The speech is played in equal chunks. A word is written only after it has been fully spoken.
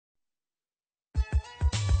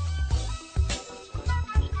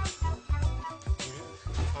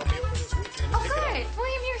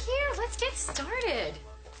started.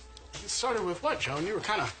 It started with what, Joan? You were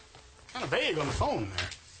kind of vague on the phone there.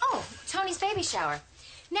 Oh, Tony's baby shower.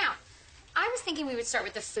 Now, I was thinking we would start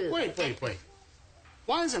with the food. Wait.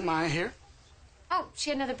 Why isn't Maya here? Oh, she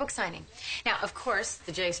had another book signing. Now, of course,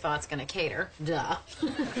 the J-Spot's gonna cater. Duh. So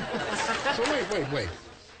wait.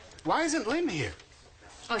 Why isn't Lynn here?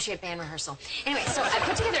 Oh, she had band rehearsal. Anyway, so I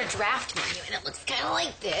put together a draft menu, and it looks kind of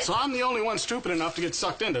like this. So I'm the only one stupid enough to get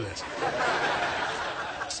sucked into this.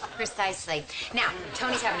 Precisely. Now,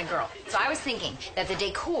 Tony's having a girl, so I was thinking that the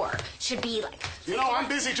decor should be like... You know, I'm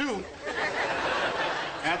busy, too.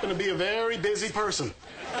 Happen to be a very busy person.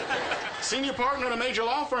 Senior partner at a major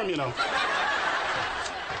law firm, you know.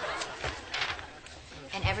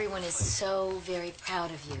 And everyone is so very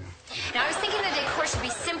proud of you. Now, I was thinking the decor should be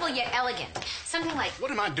simple yet elegant. Something like...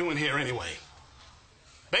 What am I doing here anyway?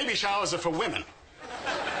 Baby showers are for women.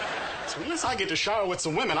 So unless I get to shower with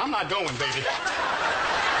some women, I'm not going, baby.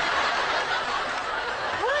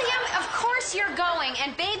 William, of course you're going.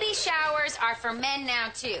 And baby showers are for men now,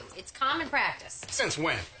 too. It's common practice. Since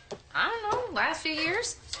when? I don't know, last few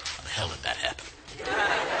years. How the hell did that happen?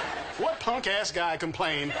 What punk-ass guy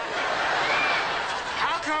complained?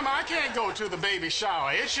 How come I can't go to the baby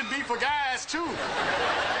shower? It should be for guys, too.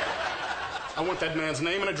 I want that man's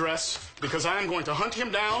name and address because I'm going to hunt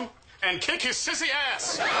him down and kick his sissy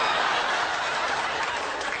ass.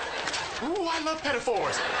 Ooh, I love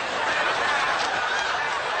pinafores.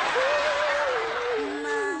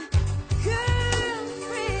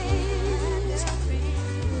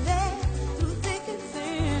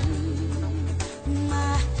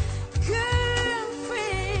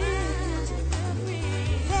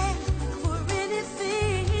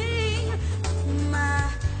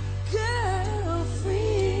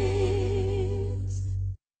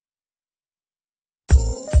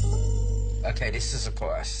 Okay, this is a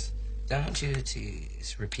chorus. Don't you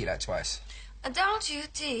tease. Repeat that twice. Don't you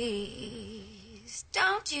tease.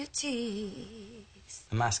 Don't you tease.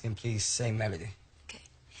 I'm asking, please, same melody. Okay.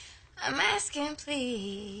 I'm asking,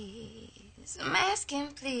 please. I'm asking,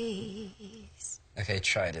 please. Okay,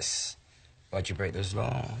 try this. Why'd you break those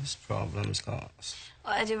laws? Problems cause.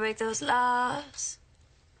 Why'd you break those laws?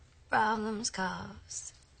 Problems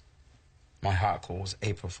caused. My heart calls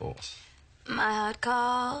April Fools. My heart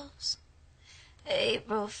calls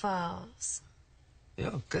April Falls.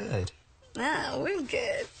 You're good. Nah, we're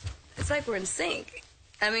good. It's like we're in sync.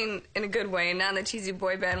 I mean, in a good way, not in the cheesy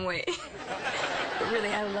boy band way. But really,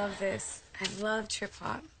 I love this. I love trip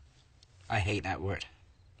hop. I hate that word.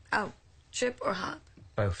 Oh, trip or hop?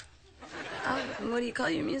 Both. Oh, and what do you call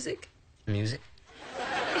your music? Music?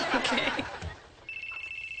 Okay.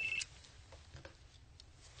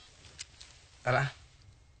 Hello?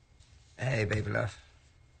 Hey, baby love.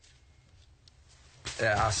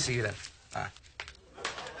 Yeah, I'll see you then. Bye.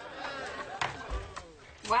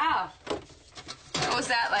 Wow. What was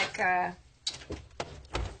that, like,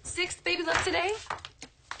 sixth baby love today?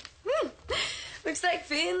 Looks like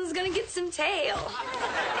Finn's gonna get some tail.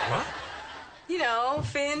 What? You know,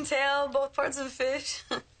 fin, tail, both parts of a fish.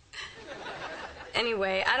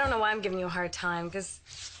 Anyway, I don't know why I'm giving you a hard time, because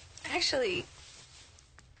actually,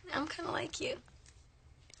 I'm kind of like you.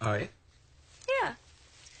 All right. Yeah.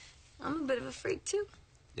 I'm a bit of a freak, too.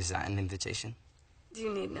 Is that an invitation? Do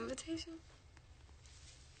you need an invitation?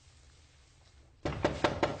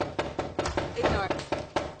 Ignore it.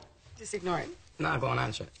 Just ignore it. No, go on,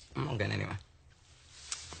 answer it. I'm not going anywhere.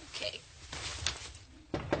 Okay.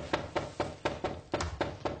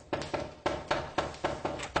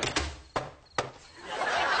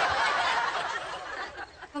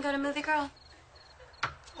 Wanna go to movie, girl?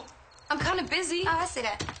 I'm kind of busy. Oh, I see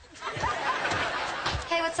that.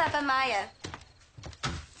 Hey, what's up? I'm Maya.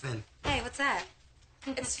 Finn. Hey, what's that?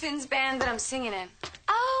 It's Finn's band that I'm singing in.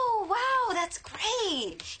 Oh, wow, that's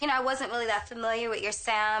great. You know, I wasn't really that familiar with your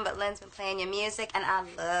sound, but Lynn's been playing your music, and I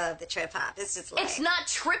love the trip hop. It's just like... It's not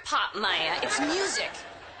trip hop, Maya. It's music.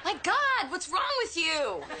 My God, what's wrong with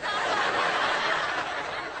you?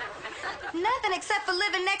 Nothing except for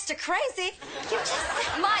living next to crazy. You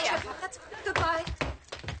just... Maya. That's... Goodbye.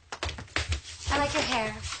 I like your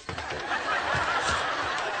hair.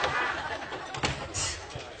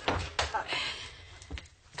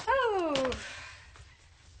 Oh.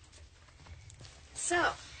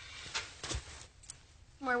 So,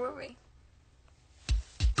 where were we?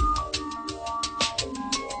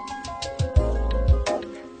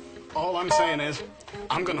 All I'm saying is,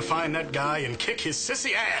 I'm gonna find that guy and kick his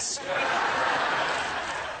sissy ass.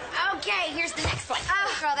 Okay, here's the next one.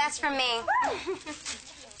 Oh, girl, that's from me.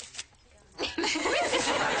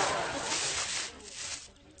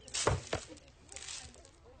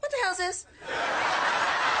 What the hell is this?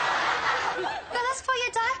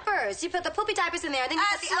 put the poopy diapers in there. Then you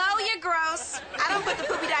put the Slow, you're gross. I don't put the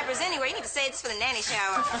poopy diapers anywhere. You need to say it's for the nanny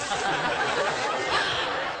shower.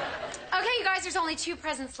 Okay, you guys, there's only 2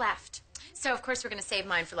 presents left. So, of course, we're going to save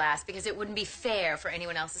mine for last because it wouldn't be fair for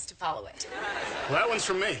anyone else's to follow it. Well, that one's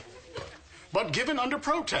from me. But given under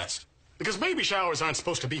protest. Because baby showers aren't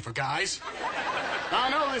supposed to be for guys. I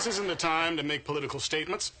know this isn't the time to make political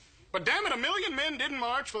statements. But damn it, 1 million men didn't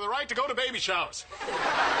march for the right to go to baby showers.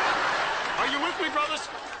 Are you with me, brothers?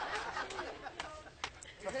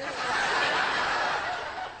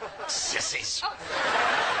 Sissies.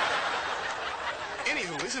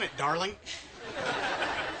 Anywho, isn't it darling?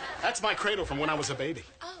 That's my cradle from when I was a baby.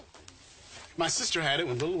 Oh. My sister had it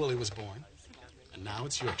when little Willie was born. And now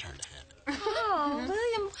it's your turn to have it. Oh,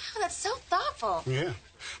 William, wow, that's so thoughtful. Yeah.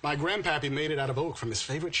 My grandpappy made it out of oak from his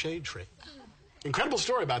favorite shade tree. Incredible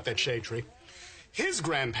story about that shade tree. His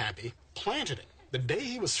grandpappy planted it the day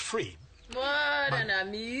he was freed. What an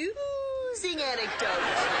amusing anecdote.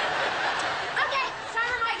 Okay, time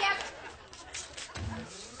for my gift.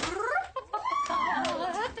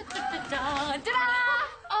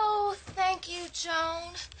 Oh, thank you,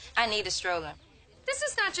 Joan. I need a stroller. This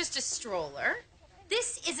is not just a stroller.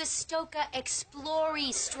 This is a Stoka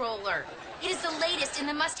Explory stroller. It is the latest in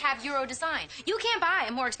the must-have Euro design. You can't buy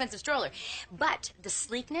a more expensive stroller, but the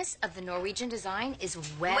sleekness of the Norwegian design is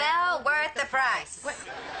Well worth the price. What?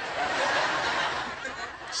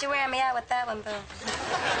 She wearing me out with that one, boo.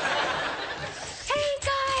 Hey,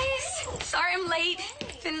 guys. Sorry I'm late.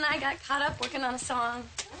 Finn and I got caught up working on a song.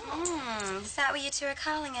 Is that what you two are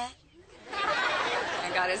calling it? Oh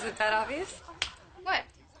my God, is it that obvious? What?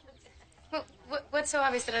 What's so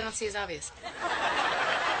obvious that I don't see as obvious?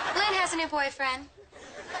 Lynn has a new boyfriend.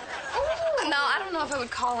 Ooh, no, I don't know if I would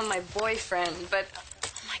call him my boyfriend, but oh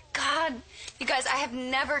my God, you guys, I have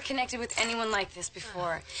never connected with anyone like this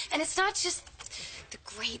before. And it's not just the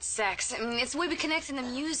great sex. I mean, it's the way we connect in the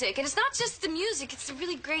music. And it's not just the music, it's the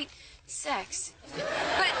really great sex.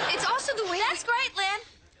 But it's also the way... That's great, Lynn.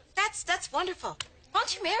 That's wonderful. Why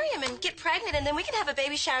don't you marry him and get pregnant, and then we can have a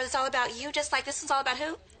baby shower that's all about you, just like this one's all about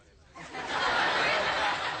who?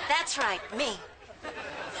 That's right, me.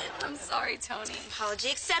 I'm sorry, Tony. Apology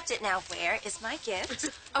accepted. Now, where is my gift?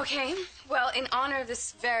 Okay, well, in honor of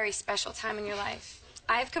this very special time in your life,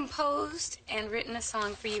 I've composed and written a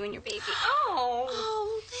song for you and your baby.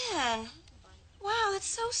 Oh, Lynn. Wow, that's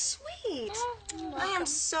so sweet. I am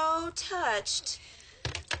so touched.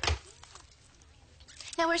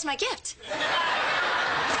 Now, where's my gift?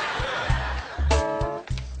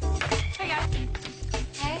 Hey, guys.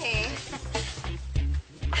 Hey.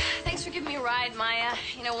 Thanks for giving me a ride, Maya.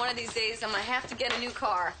 You know, one of these days I'm gonna have to get a new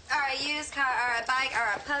car. Or a used car, or a bike, or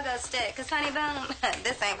a pogo stick. Because, honey bone,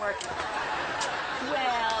 this ain't working.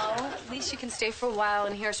 Well, at least you can stay for a while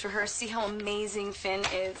and hear us rehearse, see how amazing Finn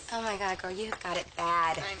is. Oh, my God, girl, you've got it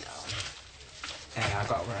bad. I know. Hey, I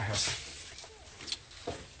got to rehearse.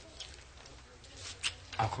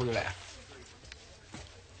 I'll call you later.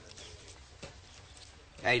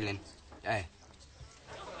 Hey, Lynn. Hey.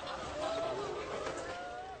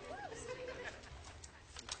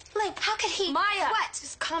 Lynn, how could he... Maya! What?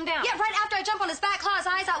 Just calm down. Yeah, right after I jump on his back, claw his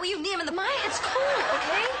eyes out, will you knee him in the... Maya, it's cool,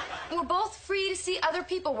 okay? We're both free to see other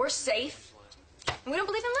people. We're safe. We don't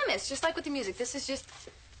believe in limits, just like with the music. This is just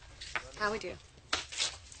how we do.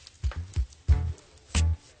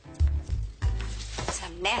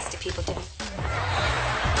 Some nasty people do.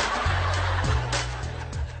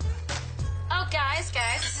 Oh, guys,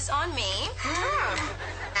 this is on me.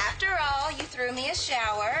 After all, you threw me a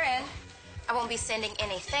shower, and I won't be sending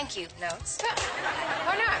any thank you notes.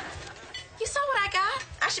 Why not? You saw what I got?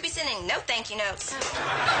 I should be sending no thank you notes.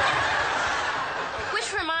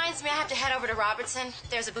 Which reminds me, I have to head over to Robertson.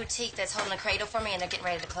 There's a boutique that's holding a cradle for me, and they're getting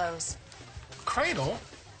ready to close. Cradle?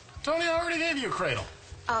 Tony already gave you a cradle.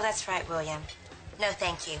 Oh, that's right, William. No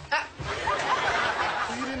thank you.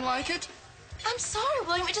 You didn't like it? I'm sorry,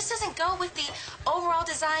 William. It just doesn't go with the overall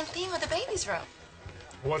design theme of the baby's room.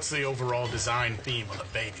 What's the overall design theme of the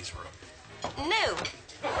baby's room? New.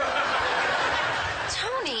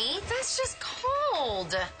 Tony, that's just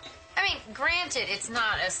cold. I mean, granted, it's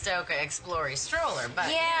not a Stoka Explory stroller, but...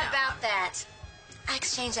 Yeah, you know. about that. I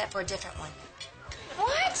exchanged that for a different one.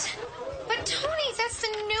 What? But Tony, that's the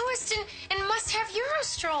newest and must-have Euro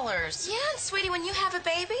strollers. Yeah, and sweetie, when you have a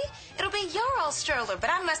baby, it'll be your old stroller, but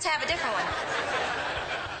I must have a different one.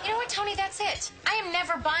 You know what, Tony? That's it. I am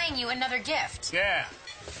never buying you another gift. Yeah.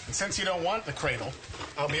 And since you don't want the cradle,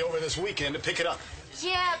 I'll be over this weekend to pick it up.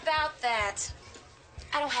 Yeah, about that.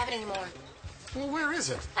 I don't have it anymore. Well, where is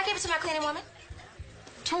it? I gave it to my cleaning woman.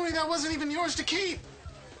 Tony, that wasn't even yours to keep.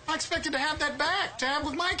 I expected to have that back to have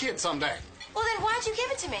with my kids someday. Well, then why'd you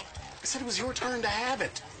give it to me? I said it was your turn to have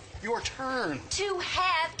it. Your turn. To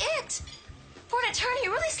have it. For an attorney,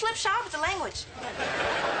 you really slipshod with the language.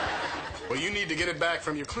 Well, you need to get it back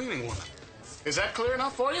from your cleaning woman. Is that clear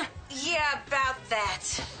enough for you? Yeah, about that.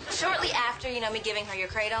 Shortly after, me giving her your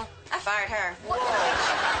cradle, I fired her. What?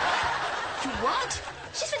 You what?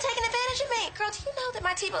 She's been taking advantage of me. Girl, do you know that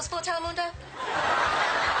my T-bow's full of Telemundo?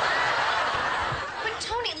 But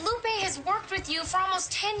Tony, Lupe has worked with you for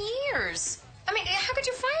almost 10 years. I mean, how could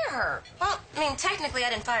you fire her? Well, technically I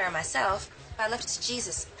didn't fire her myself. I left it to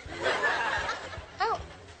Jesus. Oh,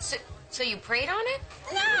 so you prayed on it?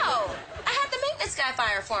 No! I had the maintenance guy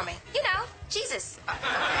fire her for me. Jesus.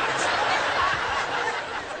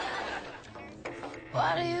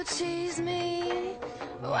 Why do you tease me?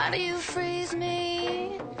 Why do you freeze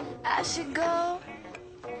me? I should go.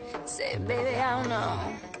 Say, baby, I don't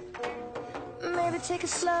know. Maybe take it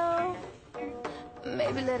slow.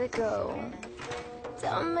 Maybe let it go.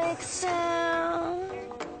 Don't make a sound.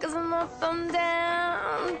 'Cause I'm up, I'm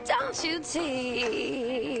down. Don't you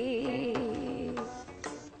tease.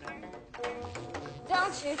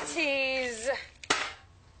 Don't you tease.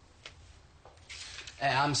 Hey,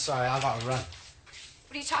 I'm sorry. I gotta run.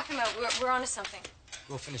 What are you talking about? We're onto something.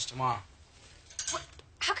 We'll finish tomorrow. What?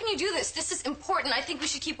 How can you do this? This is important. I think we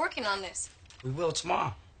should keep working on this. We will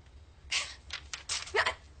tomorrow. No,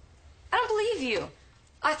 I don't believe you.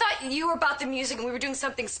 I thought you were about the music and we were doing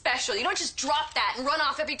something special. You don't just drop that and run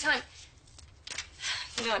off every time.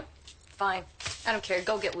 You know what? Fine. I don't care.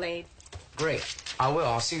 Go get laid. Great. I will.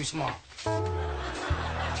 I'll see you tomorrow.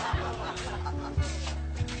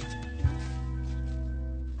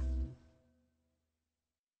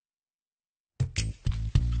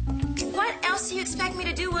 What else do you expect me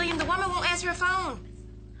to do, William? The woman won't answer her phone.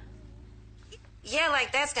 Yeah,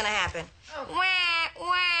 like that's gonna happen. Oh. Wah,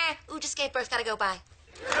 wah. Ooh, just gave birth. Gotta go. Bye.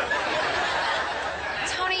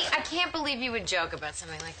 Tony, I can't believe you would joke about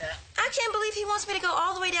something like that. I can't believe he wants me to go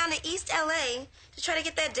all the way down to East L.A. to try to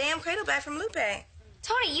get that damn cradle back from Lupe.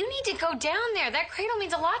 Tony, you need to go down there. That cradle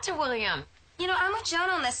means a lot to William. I'm with Joan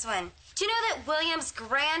on this one. Do you know that William's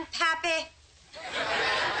grandpappy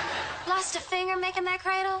lost a finger making that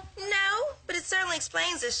cradle? No, but it certainly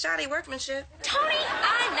explains his shoddy workmanship. Tony!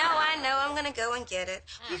 I know. I'm gonna go and get it.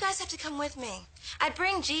 You guys have to come with me. I'd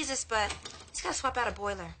bring Jesus, but he's gotta swap out a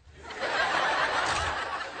boiler.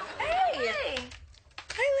 Hey, Lynn,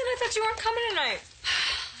 I thought you weren't coming tonight.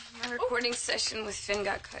 My recording session with Finn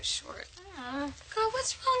got cut short. Girl,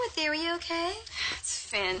 what's wrong with you? Are you okay? It's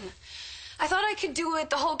Finn. I thought I could do it,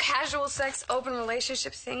 the whole casual sex, open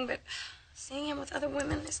relationship thing, but seeing him with other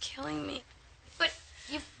women is killing me. But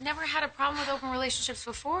you've never had a problem with open relationships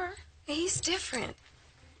before. He's different.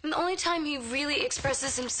 And the only time he really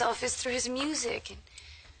expresses himself is through his music. And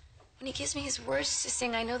when he gives me his words to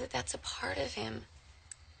sing, I know that that's a part of him.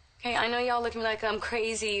 Okay, I know y'all look at me like I'm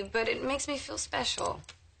crazy, but it makes me feel special.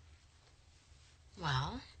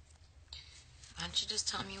 Well, why don't you just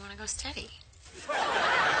tell him you want to go steady?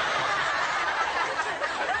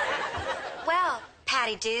 Well,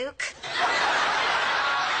 Patty Duke.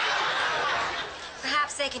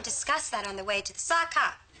 Perhaps they can discuss that on the way to the sock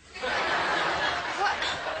hop. What?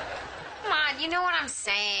 Come on, you know what I'm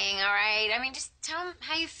saying, all right? I mean, just tell him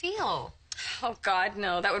how you feel. Oh, God,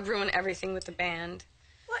 no. That would ruin everything with the band.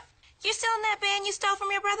 What? You still in that band you stole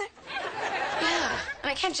from your brother? Yeah,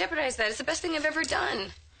 and I can't jeopardize that. It's the best thing I've ever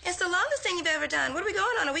done. It's the longest thing you've ever done. What are we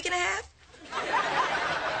going on, a week and a half?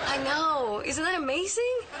 I know. Isn't that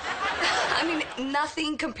amazing? I mean,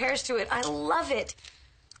 nothing compares to it. I love it.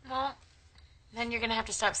 Well, then you're going to have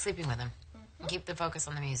to stop sleeping with him and keep the focus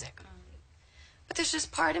on the music. But there's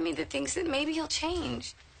just part of me that thinks that maybe he'll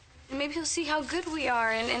change. And maybe he'll see how good we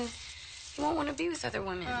are, and he won't want to be with other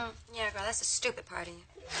women. Yeah, girl, that's a stupid part of you.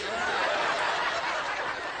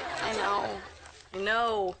 I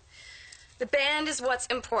know. The band is what's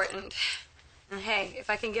important. And hey, if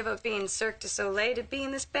I can give up being Cirque du Soleil to be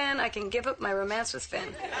in this band, I can give up my romance with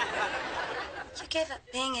Finn. You gave up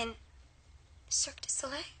being in Cirque du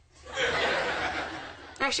Soleil?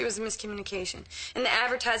 Actually, it was a miscommunication. In the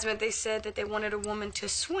advertisement, they said that they wanted a woman to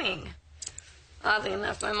swing. Oddly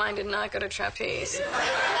enough, my mind did not go to trapeze.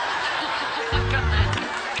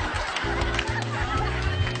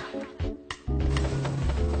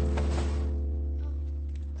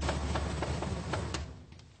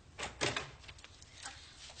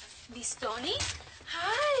 Miss Tony?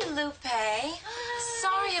 Hi, Lupe.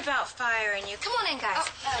 Sorry about firing you. Come on in, guys.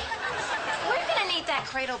 We're gonna need that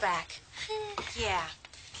cradle back. Yeah.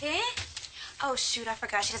 ¿Qué? Oh, shoot, I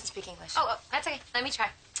forgot. She doesn't speak English. Oh, that's okay. Let me try.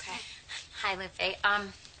 Okay. Hi, Lupe.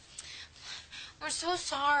 We're so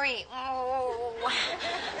sorry. Oh,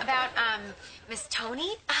 about, Miss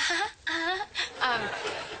Tony?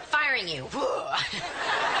 Firing you.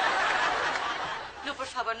 No, por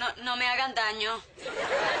favor, no me hagan daño.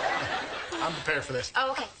 I'm prepared for this.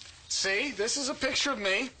 Oh, okay. See, this is a picture of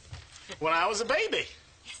me when I was a baby.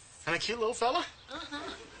 Yes. And a cute little fella.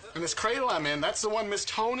 And this cradle I'm in, that's the one Miss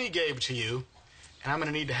Tony gave to you. And I'm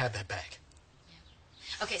going to need to have that back.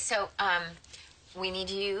 Okay, so, we need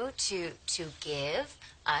you to give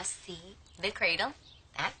us the cradle,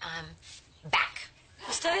 that, back.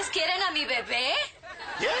 ¿Ustedes quieren a mi bebé?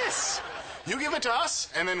 Yes. You give it to us,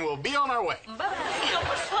 and then we'll be on our way. No,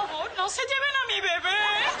 por favor, no se lleven a mi bebé.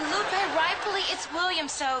 Lupe, rightfully, it's William,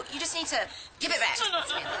 so you just need to give it back. No,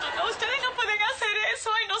 ustedes no pueden hacer eso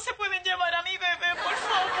y no se pueden llevar a mi bebé, por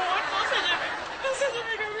favor. No se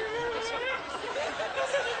lleven a mi bebé. No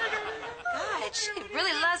se lleven a mi bebé. God, she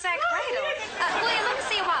really loves that cradle. William, let me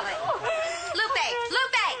see your wallet. Lupe.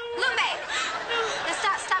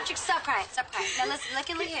 Now stop crying. Now listen, look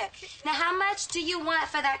here. Now, how much do you want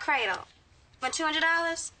for that cradle? Want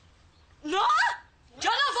 $200? No, yo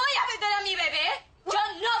no voy a vender a mi bebé. Yo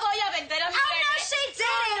no voy a vender a mi bebé. No, she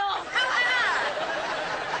didn't. No.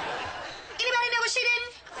 Anybody know what she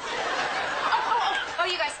didn't? Oh,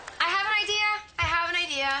 you guys, I have an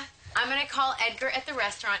idea. I'm gonna call Edgar at the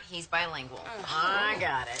restaurant. He's bilingual. I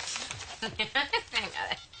got it.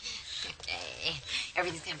 Okay.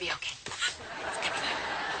 Everything's gonna be okay. It's gonna be fine.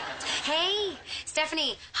 Hey,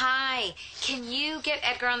 Stephanie, hi. Can you get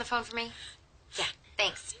Edgar on the phone for me? Yeah,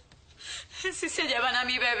 thanks. Si se llevan a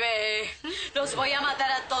mi bebé, los voy a matar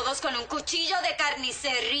a todos con un cuchillo de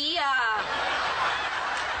carnicería.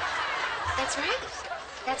 That's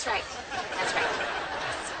right.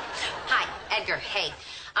 Hi, Edgar, hey.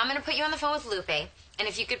 I'm going to put you on the phone with Lupe, and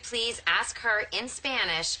if you could please ask her in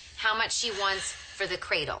Spanish how much she wants for the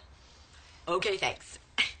cradle. Okay, thanks.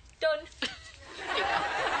 Done.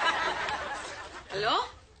 ¿Aló?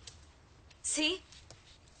 ¿Sí?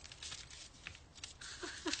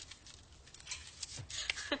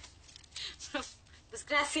 Pues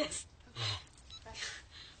gracias.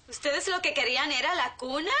 ¿Ustedes lo que querían era la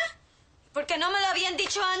cuna? ¿Por qué no me lo habían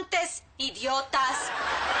dicho antes, idiotas?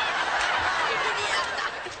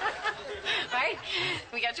 All right,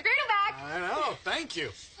 we got your cradle back. I know, thank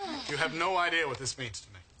you. You have no idea what this means to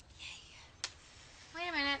me. Wait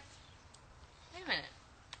a minute.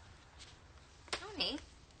 Tony?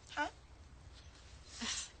 Huh?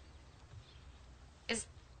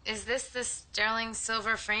 Is this the sterling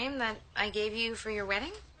silver frame that I gave you for your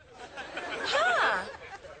wedding? Huh.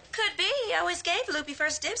 Could be. I always gave Loopy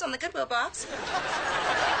first dibs on the Goodwill box. No, Mommy,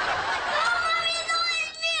 no,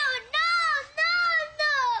 it's you.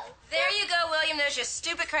 No. There you go, William. There's your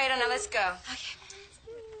stupid cradle. Now let's go. Okay.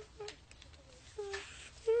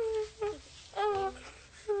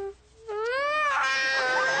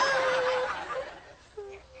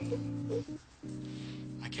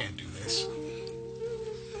 I can't do this.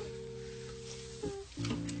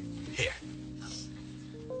 Here.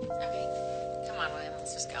 Okay. Come on, William.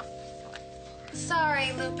 Let's just go. Come on.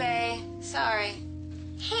 Sorry, Lupe. Sorry.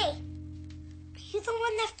 Hey, are you the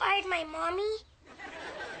one that fired my mommy?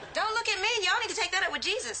 Don't look at me. Y'all need to take that up with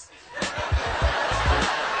Jesus.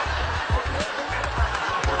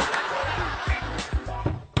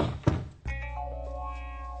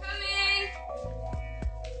 Coming.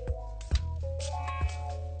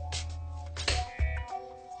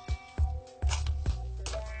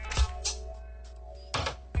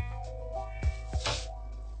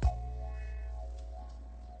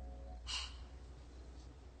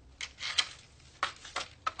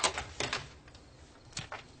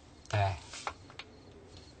 Hey,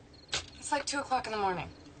 It's like 2 o'clock in the morning.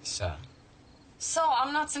 so? So,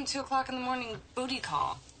 I'm not some 2 o'clock in the morning booty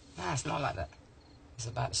call. Nah, it's not like that. It's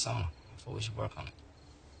about the song. I thought we should work on it.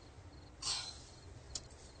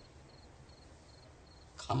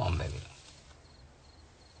 Come on, baby.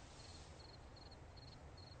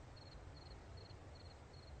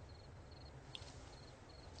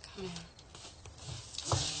 Come in.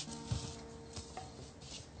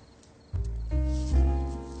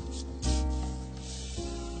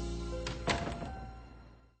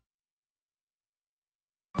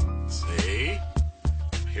 See?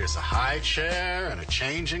 Here's a high chair and a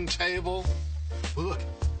changing table. Look,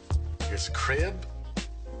 here's a crib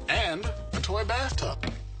and a toy bathtub.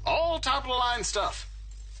 All top-of-the-line stuff.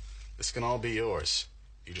 This can all be yours.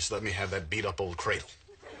 You just let me have that beat-up old cradle.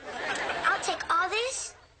 I'll take all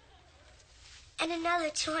this and another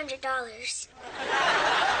 $200.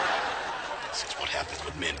 This is what happens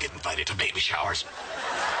when men get invited to baby showers.